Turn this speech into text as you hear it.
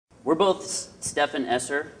We're both Stefan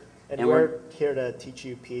Esser. And we're here to teach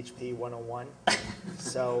you PHP 101.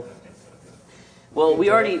 So, well,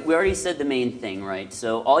 we already said the main thing, right?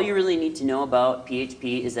 So all you really need to know about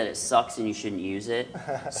PHP is that it sucks and you shouldn't use it.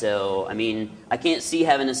 So, I mean, I can't see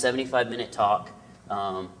having a 75-minute talk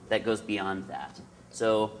that goes beyond that.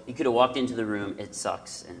 So you could have walked into the room, it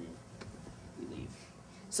sucks, and you leave.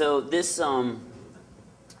 So this,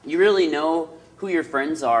 you really know who your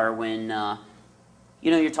friends are when you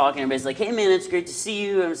know, you're talking, everybody's like, hey man, it's great to see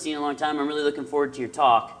you, I haven't seen you in a long time, I'm really looking forward to your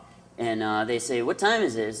talk. And they say, what time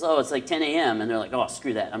is it? It's, oh, it's like 10 a.m. And they're like, oh,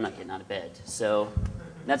 screw that, I'm not getting out of bed. So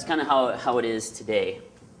that's kind of how it is today.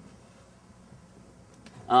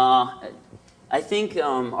 I think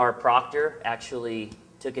our proctor actually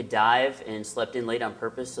took a dive and slept in late on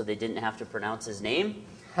purpose so they didn't have to pronounce his name.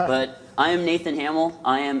 But I am Nathan Hamiel.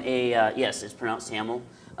 I am a, yes, it's pronounced Hamiel.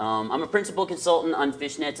 I'm a principal consultant on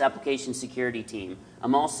Fishnet's application security team.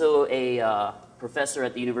 I'm also a professor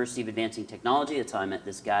at the University of Advancing Technology. That's how I met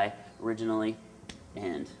this guy originally.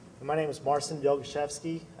 And my name is Marcin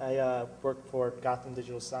Wielgoszewski. I work for Gotham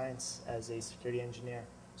Digital Science as a security engineer.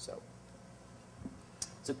 So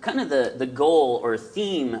kind of the goal or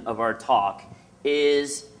theme of our talk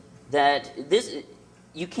is that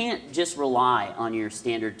you can't just rely on your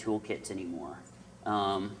standard toolkits anymore.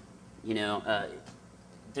 You know,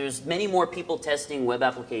 there's many more people testing web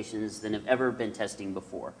applications than have ever been testing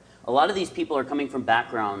before. A lot of these people are coming from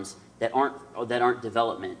backgrounds that aren't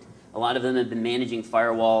development. A lot of them have been managing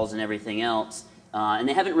firewalls and everything else, and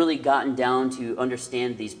they haven't really gotten down to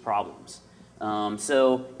understand these problems.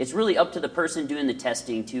 So it's really up to the person doing the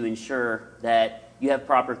testing to ensure that you have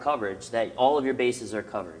proper coverage, that all of your bases are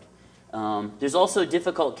covered. There's also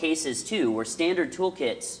difficult cases too, where standard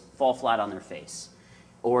toolkits fall flat on their face,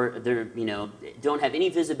 or they're, you know, don't have any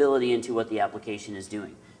visibility into what the application is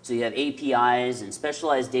doing. So you have APIs and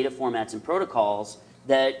specialized data formats and protocols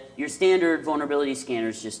that your standard vulnerability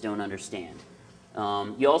scanners just don't understand.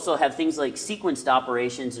 You also have things like sequenced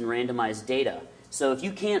operations and randomized data. So if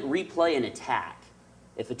you can't replay an attack,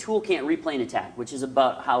 if a tool can't replay an attack, which is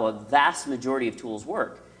about how a vast majority of tools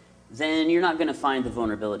work, then you're not going to find the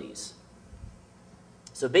vulnerabilities.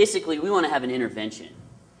 So basically, we want to have an intervention.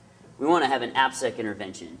 We want to have an AppSec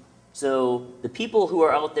intervention. So the people who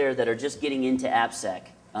are out there that are just getting into AppSec,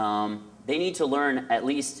 they need to learn at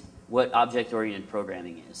least what object-oriented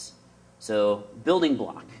programming is. So building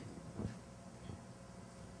block.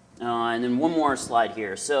 And then one more slide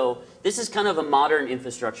here. So this is kind of a modern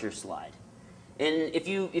infrastructure slide. And if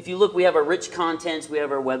you look, we have our rich contents, we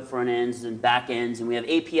have our web front ends and back ends, and we have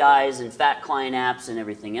APIs and fat client apps and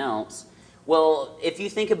everything else. Well, if you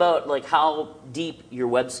think about like how deep your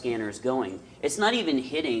web scanner is going, it's not even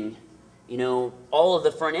hitting, you know, all of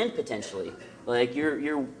the front end potentially. Like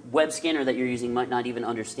your web scanner that you're using might not even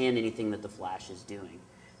understand anything that the Flash is doing.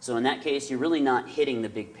 So in that case, you're really not hitting the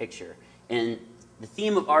big picture. And the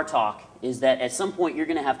theme of our talk is that at some point you're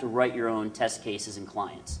going to have to write your own test cases and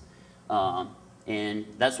clients. And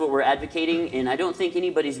that's what we're advocating, and I don't think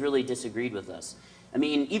anybody's really disagreed with us. I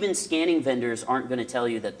mean, even scanning vendors aren't going to tell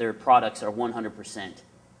you that their products are 100%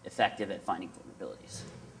 effective at finding vulnerabilities.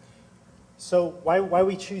 So why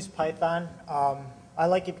we choose Python? I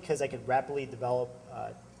like it because I could rapidly develop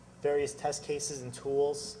various test cases and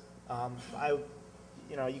tools.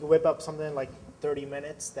 You know, you can whip up something in like 30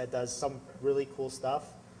 minutes that does some really cool stuff.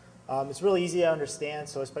 It's really easy to understand,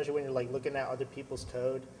 so especially when you're like looking at other people's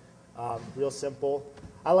code. Real simple.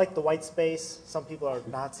 I like the white space. Some people are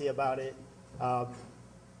Nazi about it.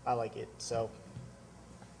 I like it. So.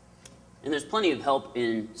 And there's plenty of help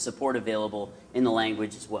and support available in the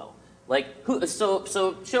language as well. Like, so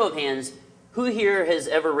show of hands, who here has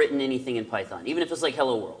ever written anything in Python, even if it's like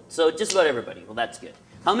Hello World? So just about everybody. Well, that's good.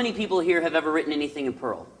 How many people here have ever written anything in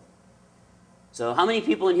Perl? So how many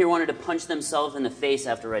people in here wanted to punch themselves in the face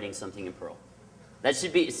after writing something in Perl? That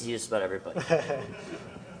should be just about everybody.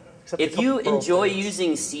 If you enjoy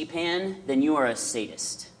using CPAN, then you are a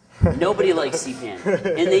sadist. Nobody likes CPAN,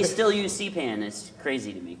 and they still use CPAN. It's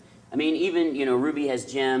crazy to me. I mean, even, you know, Ruby has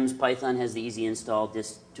gems, Python has the easy install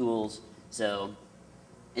disk tools, so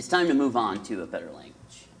it's time to move on to a better language.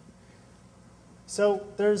 So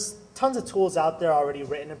there's tons of tools out there already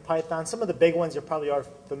written in Python. Some of the big ones you probably are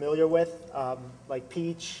familiar with, like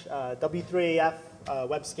Peach, W3AF,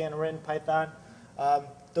 web scanner written in Python.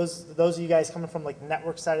 Those of you guys coming from like the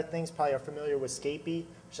network side of things probably are familiar with Scapy,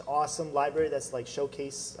 which is an awesome library that's like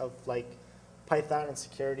showcase of like Python and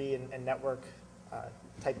security and network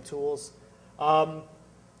type tools.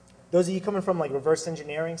 Those of you coming from like reverse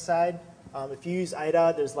engineering side, if you use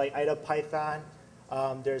IDA, there's like IDA Python,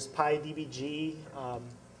 there's PyDBG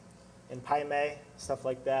and PyMay. stuff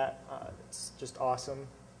like that. It's just awesome.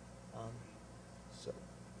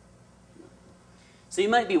 So you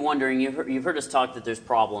might be wondering, you've heard us talk that there's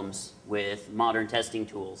problems with modern testing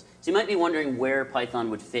tools. So you might be wondering where Python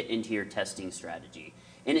would fit into your testing strategy.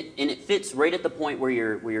 And it fits right at the point where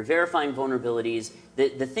you're verifying vulnerabilities,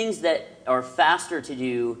 the things that are faster to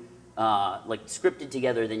do like scripted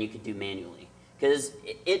together than you could do manually. Because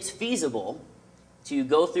it's feasible to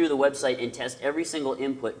go through the website and test every single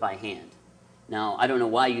input by hand. Now, I don't know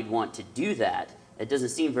why you'd want to do that. It doesn't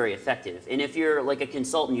seem very effective. And if you're like a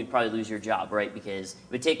consultant, you'd probably lose your job, right? Because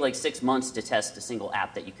it would take like 6 months to test a single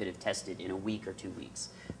app that you could have tested in a week or 2 weeks.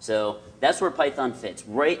 So that's where Python fits,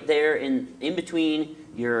 right there in between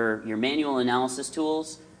your manual analysis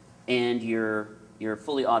tools and your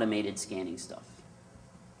fully automated scanning stuff.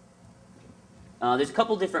 There's a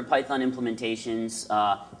couple different Python implementations.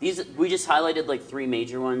 We just highlighted like 3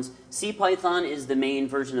 major ones. CPython is the main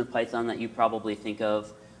version of Python that you probably think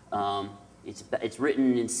of. It's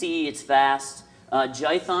written in C, it's fast.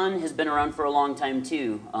 Jython has been around for a long time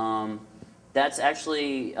too. That's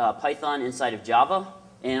actually Python inside of Java.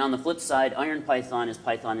 And on the flip side, IronPython is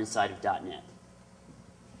Python inside of .NET.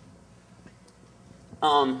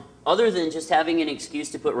 Other than just having an excuse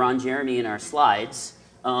to put Ron Jeremy in our slides,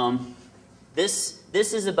 this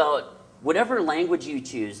is about whatever language you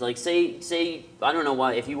choose. Like say, I don't know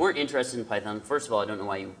why, if you weren't interested in Python, first of all, I don't know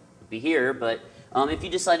why you would be here, but if you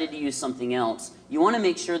decided to use something else, you want to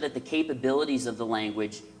make sure that the capabilities of the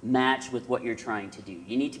language match with what you're trying to do.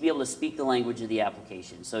 You need to be able to speak the language of the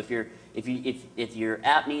application. So if your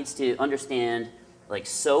app needs to understand like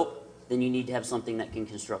SOAP, then you need to have something that can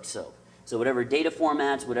construct SOAP. So whatever data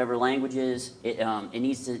formats, whatever languages, it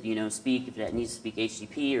needs to speak. If it needs to speak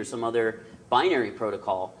HTTP or some other binary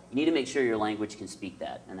protocol, you need to make sure your language can speak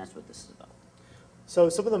that, and that's what this is about. So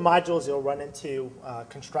some of the modules you'll run into,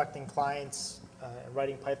 constructing clients, and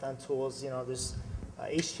writing Python tools, there's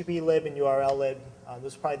HTTP lib and URL lib.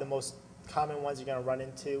 Those are probably the most common ones you're going to run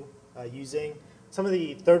into using. Some of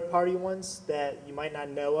the third-party ones that you might not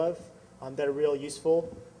know of that are real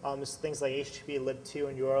useful is things like HTTP lib 2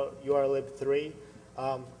 and URL lib 3.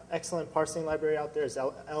 Excellent parsing library out there is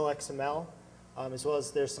XML, as well as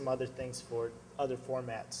there's some other things for other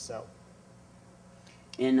formats. So.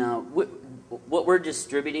 And what we're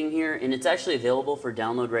distributing here, and it's actually available for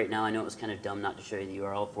download right now. I know it was kind of dumb not to show you the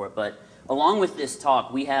URL for it, but along with this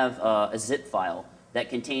talk, we have a zip file that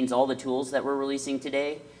contains all the tools that we're releasing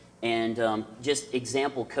today, and just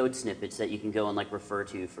example code snippets that you can go and like refer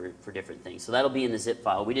to for different things. So that'll be in the zip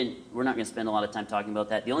file. We're not going to spend a lot of time talking about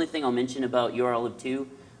that. The only thing I'll mention about URL lib 2,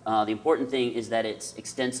 the important thing is that it's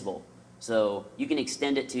extensible. So you can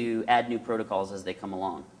extend it to add new protocols as they come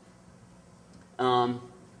along.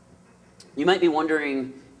 You might be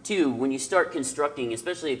wondering, too, when you start constructing,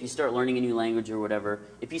 especially if you start learning a new language or whatever,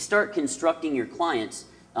 if you start constructing your clients,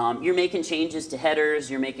 you're making changes to headers,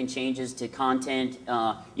 you're making changes to content,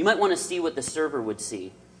 you might want to see what the server would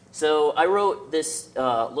see. So I wrote this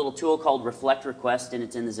little tool called reflect request, and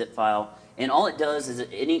it's in the zip file, and all it does is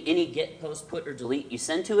any get, post, put, or delete you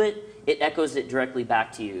send to it, it echoes it directly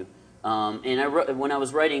back to you. And when I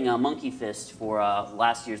was writing Monkey Fist for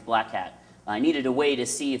last year's Black Hat, I needed a way to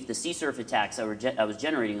see if the CSRF attacks I was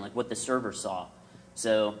generating, like what the server saw.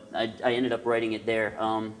 So I ended up writing it there.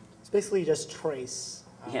 It's basically just trace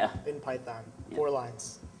in Python, 4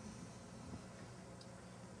 lines.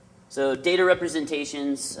 So data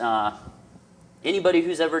representations. Anybody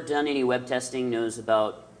who's ever done any web testing knows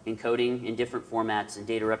about encoding in different formats and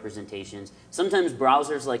data representations. Sometimes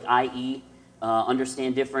browsers like IE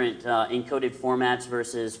understand different encoded formats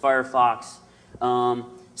versus Firefox.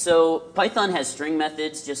 So Python has string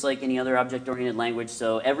methods just like any other object-oriented language.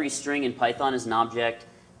 So every string in Python is an object.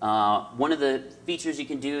 One of the features you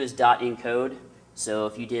can do is .encode. So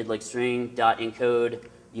if you did like string .encode,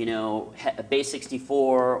 base64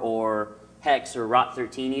 or hex or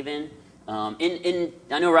rot13 even. I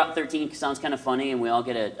know rot13 sounds kind of funny and we all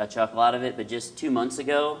get a chuckle out of it, but just 2 months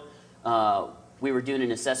ago, we were doing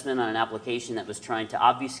an assessment on an application that was trying to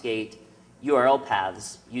obfuscate URL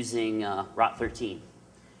paths using rot13.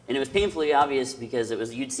 And it was painfully obvious because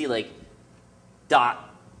you'd see like dot,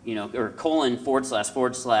 or colon,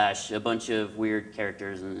 // a bunch of weird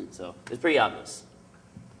characters, and so it's pretty obvious.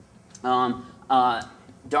 Dharma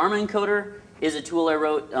encoder is a tool I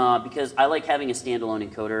wrote because I like having a standalone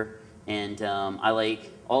encoder, and I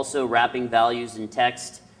like also wrapping values in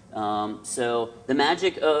text. So the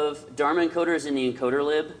magic of Dharma encoder is in the encoder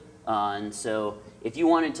lib, and so if you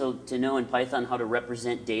wanted to know in Python how to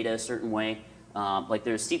represent data a certain way, like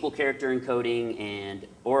there's SQL character encoding and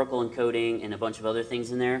Oracle encoding and a bunch of other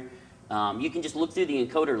things in there. You can just look through the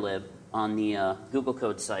encoder lib on the Google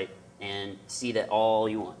Code site and see that all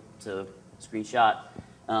you want. So screenshot.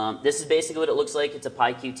 This is basically what it looks like. It's a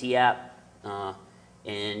PyQt app,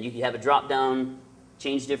 and you can have a drop down,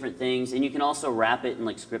 change different things, and you can also wrap it in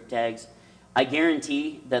like script tags. I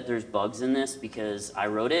guarantee that there's bugs in this because I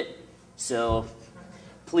wrote it. So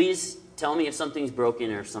please tell me if something's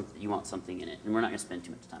broken or if you want something in it, and we're not going to spend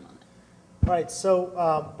too much time on that. All right,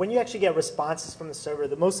 so when you actually get responses from the server,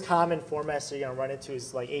 the most common formats that you're going to run into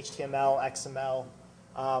is like HTML, XML,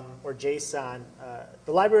 or JSON.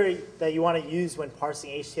 The library that you want to use when parsing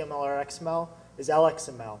HTML or XML is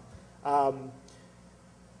LXML.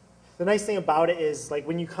 The nice thing about it is, like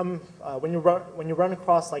when you run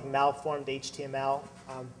across like malformed HTML,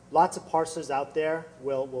 lots of parsers out there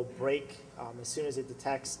will break as soon as it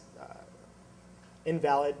detects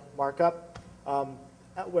invalid markup.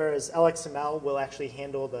 Whereas LXML will actually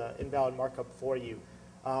handle the invalid markup for you.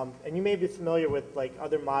 And you may be familiar with like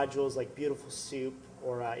other modules like Beautiful Soup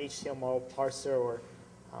or HTML parser or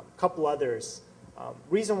a couple others.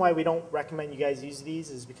 Reason why we don't recommend you guys use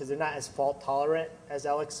these is because they're not as fault tolerant as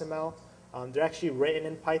LXML. They're actually written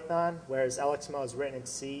in Python, whereas LXML is written in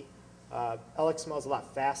C. LXML is a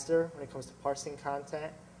lot faster when it comes to parsing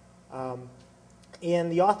content.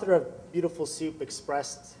 And the author of Beautiful Soup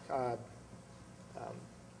expressed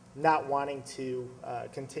not wanting to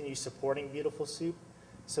continue supporting Beautiful Soup.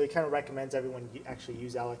 So he kind of recommends everyone actually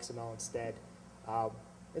use LXML instead.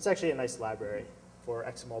 It's actually a nice library for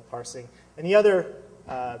XML parsing. And the other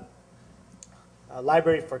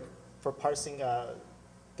library for parsing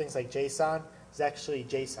things like JSON is actually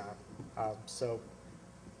JSON.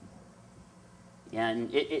 Yeah,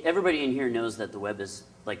 and everybody in here knows that the web is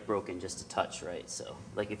like broken just a touch, right? So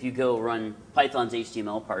like if you go run Python's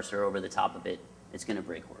HTML parser over the top of it, it's going to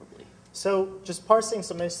break horribly. So just parsing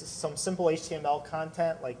some simple HTML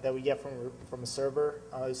content like that we get from a server.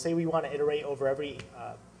 Say we want to iterate over every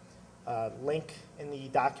link in the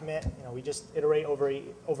document. You know, we just iterate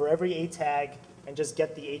over every A tag and just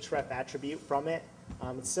get the href attribute from it.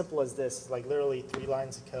 It's simple as this. It's like literally 3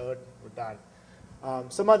 lines of code. We're done.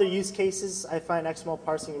 Some other use cases I find XML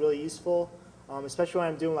parsing really useful, especially when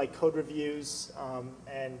I'm doing like code reviews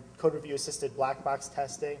and code review assisted black box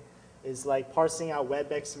testing. Is like parsing out web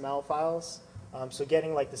XML files. So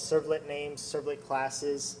getting like the servlet names, servlet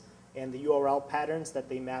classes, and the URL patterns that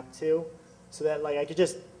they map to, so that like I could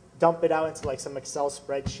just dump it out into like some Excel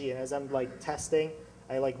spreadsheet, and as I'm like testing,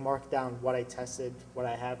 I like mark down what I tested, what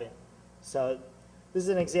I haven't. So this is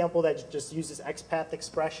an example that just uses XPath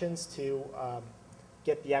expressions to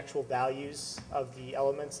get the actual values of the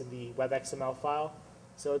elements in the web XML file.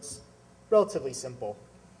 So it's relatively simple.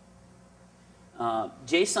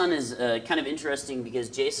 JSON is kind of interesting because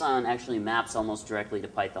JSON actually maps almost directly to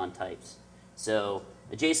Python types. So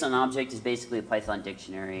a JSON object is basically a Python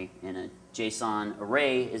dictionary, and a JSON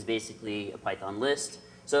array is basically a Python list.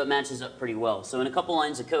 So it matches up pretty well. So in a couple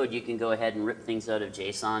lines of code, you can go ahead and rip things out of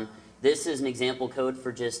JSON. This is an example code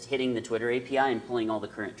for just hitting the Twitter API and pulling all the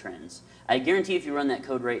current trends. I guarantee if you run that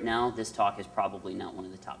code right now, this talk is probably not one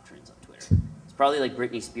of the top trends on Twitter. It's probably like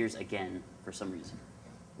Britney Spears again for some reason.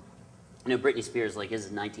 You know, Britney Spears, like,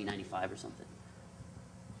 is 1995 or something.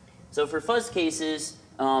 So for fuzz cases,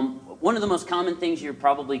 one of the most common things you're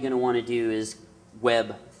probably going to want to do is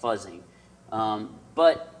web fuzzing.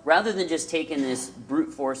 But rather than just taking this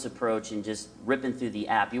brute force approach and just ripping through the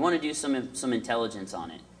app, you want to do some intelligence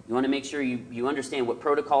on it. You want to make sure you understand what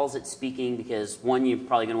protocols it's speaking, because one, you're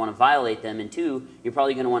probably going to want to violate them, and two, you're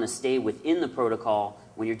probably going to want to stay within the protocol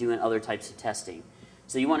when you're doing other types of testing.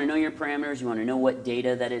 So you want to know your parameters, you want to know what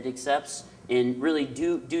data that it accepts, and really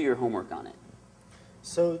do your homework on it.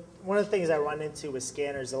 So one of the things I run into with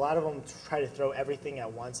scanners, a lot of them try to throw everything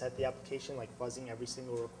at once at the application, like fuzzing every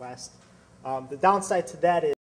single request. The downside to that is